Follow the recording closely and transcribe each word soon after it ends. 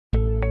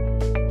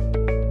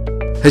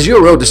Has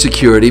your road to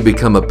security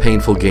become a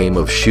painful game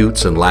of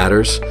chutes and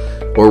ladders?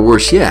 Or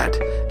worse yet,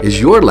 is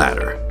your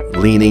ladder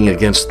leaning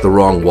against the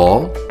wrong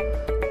wall?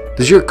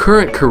 Does your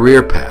current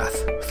career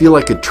path feel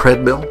like a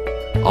treadmill,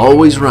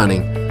 always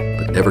running,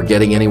 but never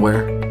getting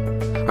anywhere?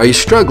 Are you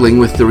struggling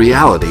with the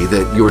reality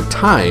that your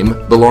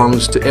time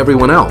belongs to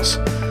everyone else?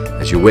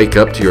 As you wake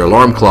up to your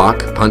alarm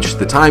clock, punch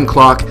the time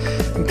clock,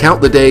 and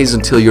count the days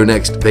until your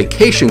next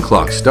vacation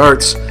clock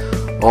starts,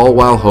 all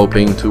while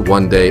hoping to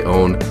one day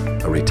own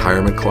a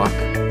retirement clock?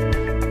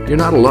 You're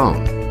not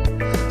alone.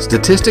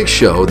 Statistics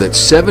show that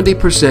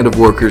 70% of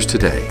workers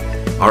today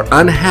are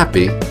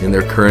unhappy in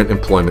their current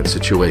employment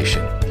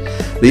situation.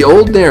 The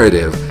old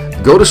narrative,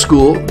 go to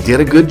school, get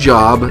a good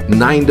job,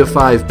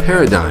 9-to-5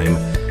 paradigm,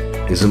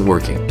 isn't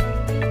working.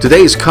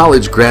 Today's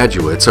college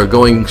graduates are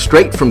going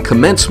straight from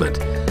commencement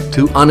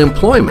to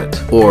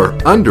unemployment or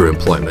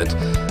underemployment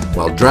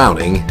while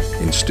drowning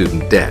in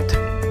student debt.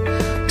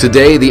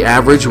 Today, the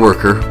average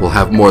worker will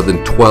have more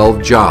than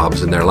 12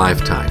 jobs in their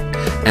lifetime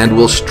and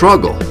will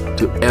struggle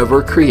to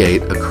ever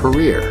create a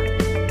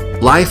career.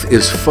 Life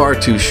is far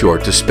too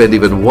short to spend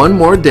even one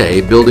more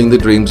day building the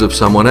dreams of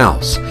someone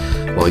else,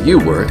 while you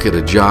work at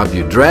a job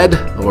you dread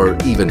or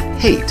even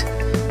hate,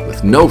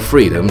 with no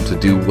freedom to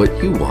do what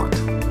you want.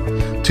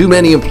 Too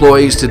many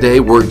employees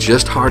today work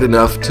just hard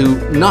enough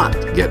to not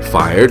get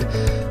fired,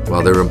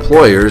 while their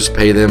employers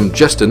pay them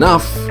just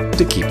enough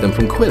to keep them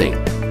from quitting.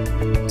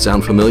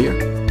 Sound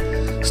familiar?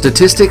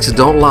 Statistics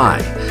don't lie.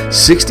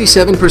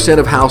 67%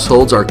 of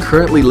households are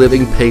currently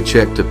living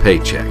paycheck to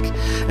paycheck.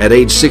 At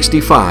age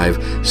 65,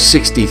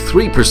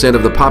 63%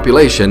 of the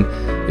population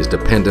is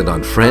dependent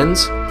on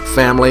friends,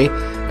 family,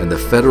 and the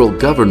federal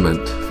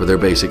government for their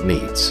basic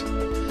needs.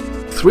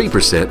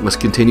 3%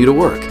 must continue to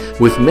work,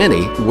 with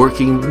many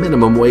working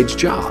minimum wage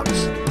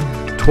jobs.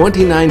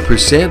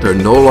 29% are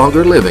no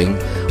longer living,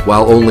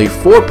 while only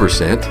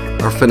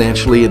 4% are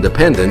financially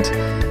independent,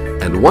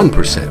 and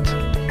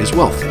 1% is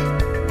wealthy.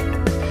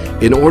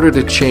 In order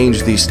to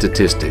change these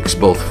statistics,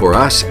 both for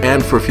us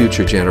and for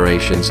future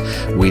generations,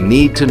 we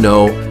need to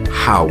know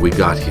how we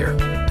got here.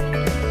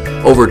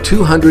 Over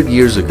 200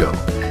 years ago,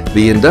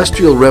 the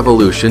Industrial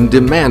Revolution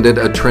demanded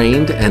a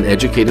trained and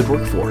educated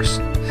workforce.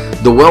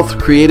 The wealth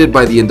created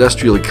by the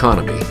industrial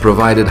economy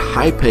provided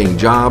high-paying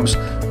jobs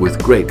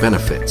with great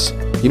benefits.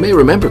 You may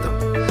remember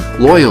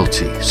them: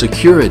 loyalty,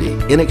 security,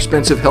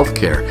 inexpensive health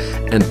care,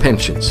 and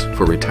pensions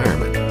for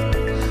retirement.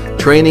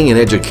 Training and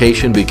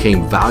education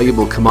became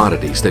valuable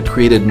commodities that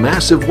created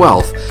massive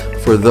wealth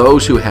for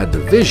those who had the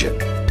vision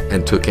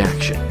and took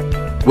action.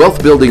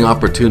 Wealth-building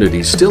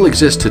opportunities still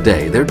exist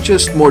today. They're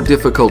just more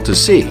difficult to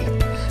see.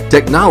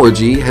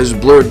 Technology has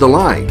blurred the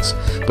lines,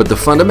 but the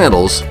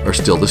fundamentals are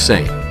still the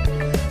same.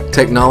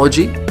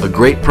 Technology, a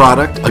great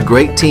product, a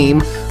great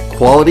team,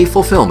 quality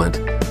fulfillment,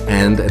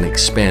 and an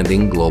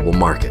expanding global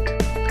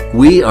market.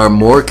 We are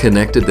more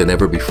connected than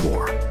ever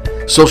before.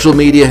 Social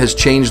media has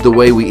changed the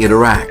way we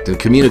interact and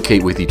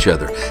communicate with each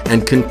other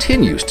and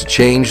continues to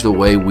change the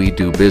way we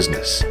do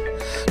business.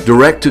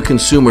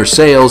 Direct-to-consumer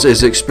sales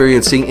is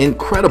experiencing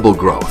incredible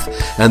growth,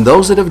 and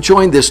those that have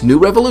joined this new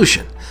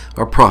revolution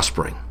are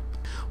prospering.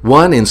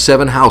 1 in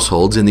 7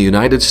 households in the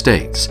United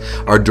States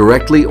are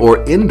directly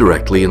or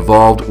indirectly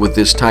involved with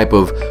this type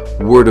of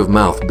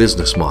word-of-mouth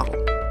business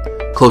model.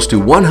 Close to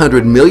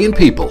 100 million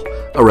people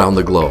around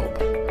the globe.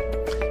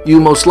 You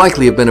most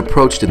likely have been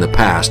approached in the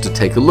past to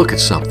take a look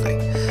at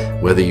something.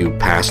 Whether you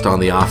passed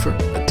on the offer,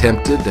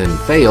 attempted and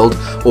failed,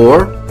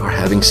 or are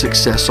having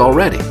success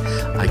already,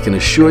 I can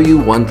assure you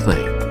one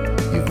thing: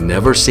 you've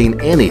never seen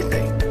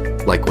anything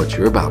like what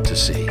you're about to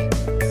see.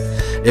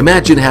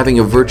 Imagine having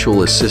a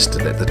virtual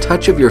assistant at the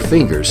touch of your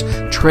fingers,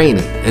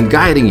 training and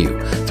guiding you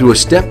through a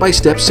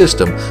step-by-step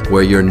system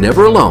where you're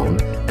never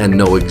alone and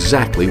know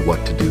exactly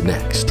what to do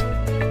next.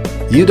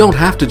 You don't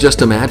have to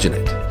just imagine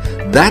it.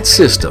 That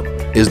system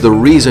is the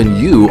reason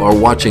you are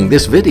watching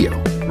this video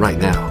right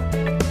now.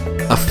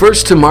 A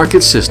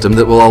first-to-market system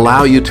that will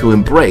allow you to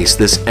embrace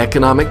this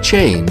economic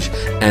change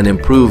and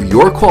improve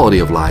your quality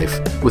of life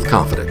with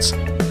confidence.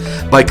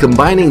 By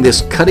combining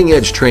this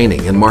cutting-edge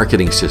training and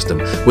marketing system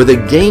with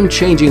a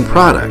game-changing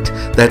product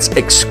that's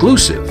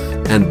exclusive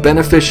and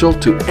beneficial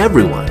to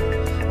everyone,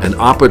 an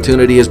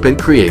opportunity has been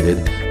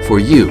created for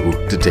you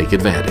to take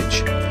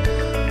advantage.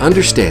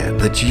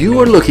 Understand that you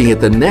are looking at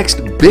the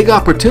next big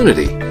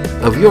opportunity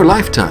of your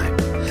lifetime,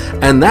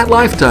 and that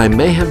lifetime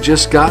may have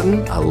just gotten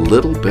a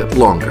little bit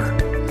longer.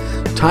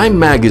 Time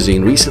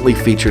magazine recently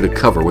featured a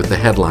cover with the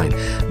headline,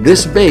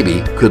 "This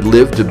baby could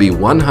live to be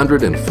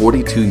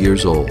 142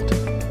 years old."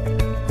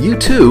 You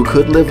too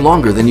could live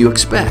longer than you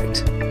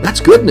expect.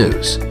 That's good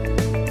news.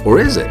 Or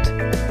is it?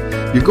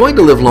 You're going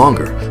to live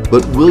longer,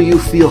 but will you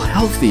feel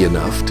healthy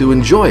enough to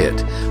enjoy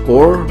it?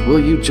 Or will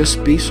you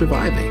just be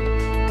surviving?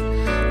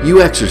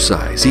 You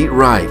exercise, eat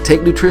right,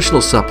 take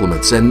nutritional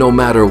supplements, and no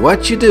matter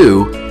what you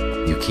do,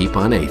 you keep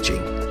on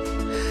aging.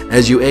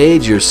 As you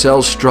age, your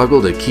cells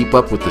struggle to keep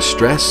up with the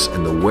stress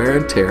and the wear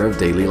and tear of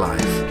daily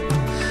life.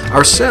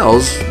 Our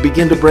cells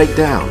begin to break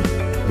down,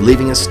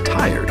 leaving us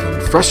tired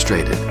and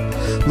frustrated.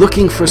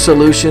 looking for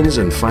solutions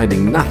and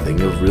finding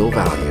nothing of real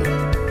value.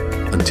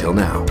 Until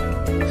now.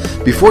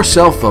 Before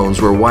cell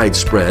phones were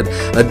widespread,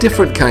 a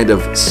different kind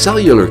of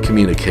cellular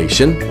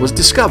communication was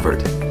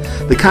discovered.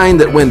 The kind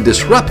that, when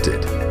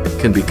disrupted,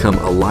 can become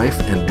a life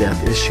and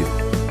death issue.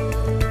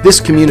 This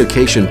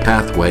communication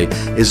pathway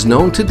is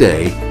known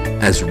today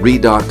as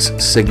redox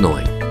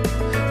signaling.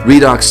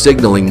 Redox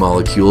signaling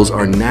molecules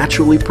are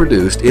naturally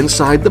produced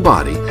inside the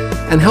body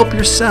and help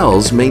your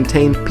cells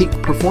maintain peak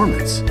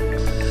performance.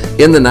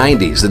 In the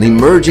 90s, an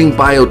emerging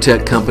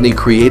biotech company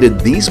created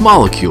these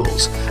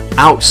molecules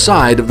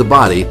outside of the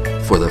body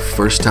for the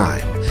first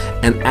time,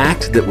 an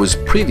act that was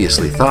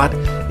previously thought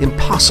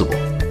impossible.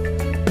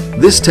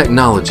 This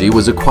technology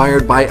was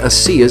acquired by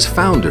ASEA's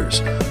founders,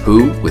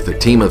 who, with a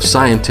team of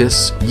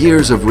scientists,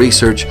 years of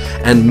research,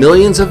 and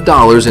millions of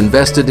dollars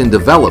invested in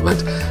development,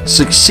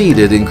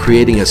 succeeded in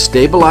creating a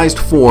stabilized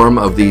form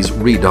of these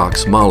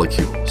redox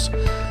molecules.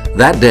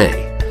 That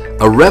day,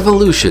 a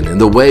revolution in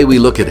the way we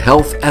look at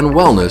health and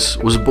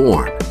wellness was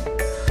born.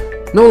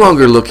 No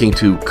longer looking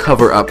to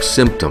cover up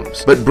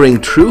symptoms, but bring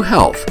true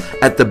health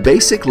at the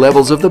basic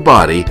levels of the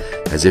body,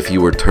 as if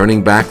you were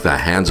turning back the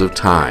hands of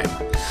time.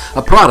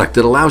 A product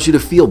that allows you to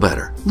feel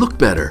better, look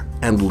better,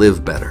 and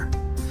live better.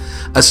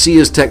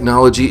 ASEA's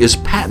technology is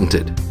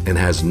patented and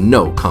has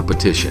no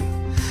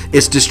competition.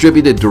 It's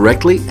distributed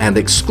directly and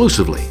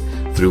exclusively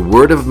through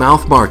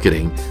word-of-mouth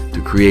marketing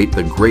to create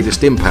the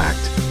greatest impact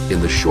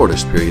in the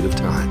shortest period of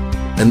time.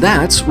 And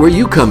that's where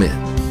you come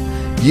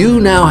in.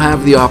 You now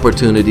have the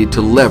opportunity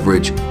to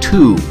leverage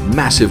two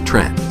massive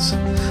trends: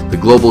 the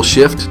global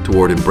shift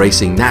toward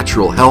embracing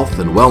natural health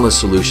and wellness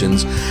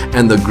solutions,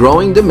 and the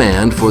growing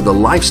demand for the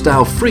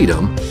lifestyle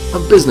freedom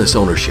of business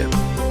ownership.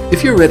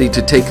 If you're ready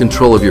to take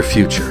control of your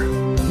future,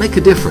 make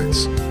a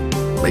difference,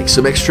 make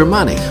some extra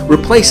money,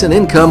 replace an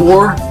income,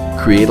 or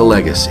create a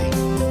legacy,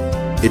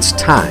 it's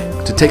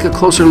time to take a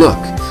closer look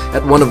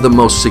at one of the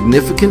most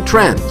significant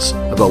trends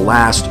of the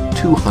last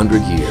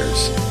 200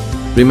 years.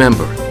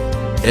 Remember,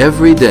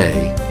 every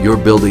day you're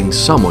building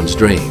someone's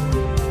dream.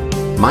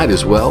 Might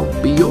as well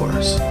be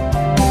yours.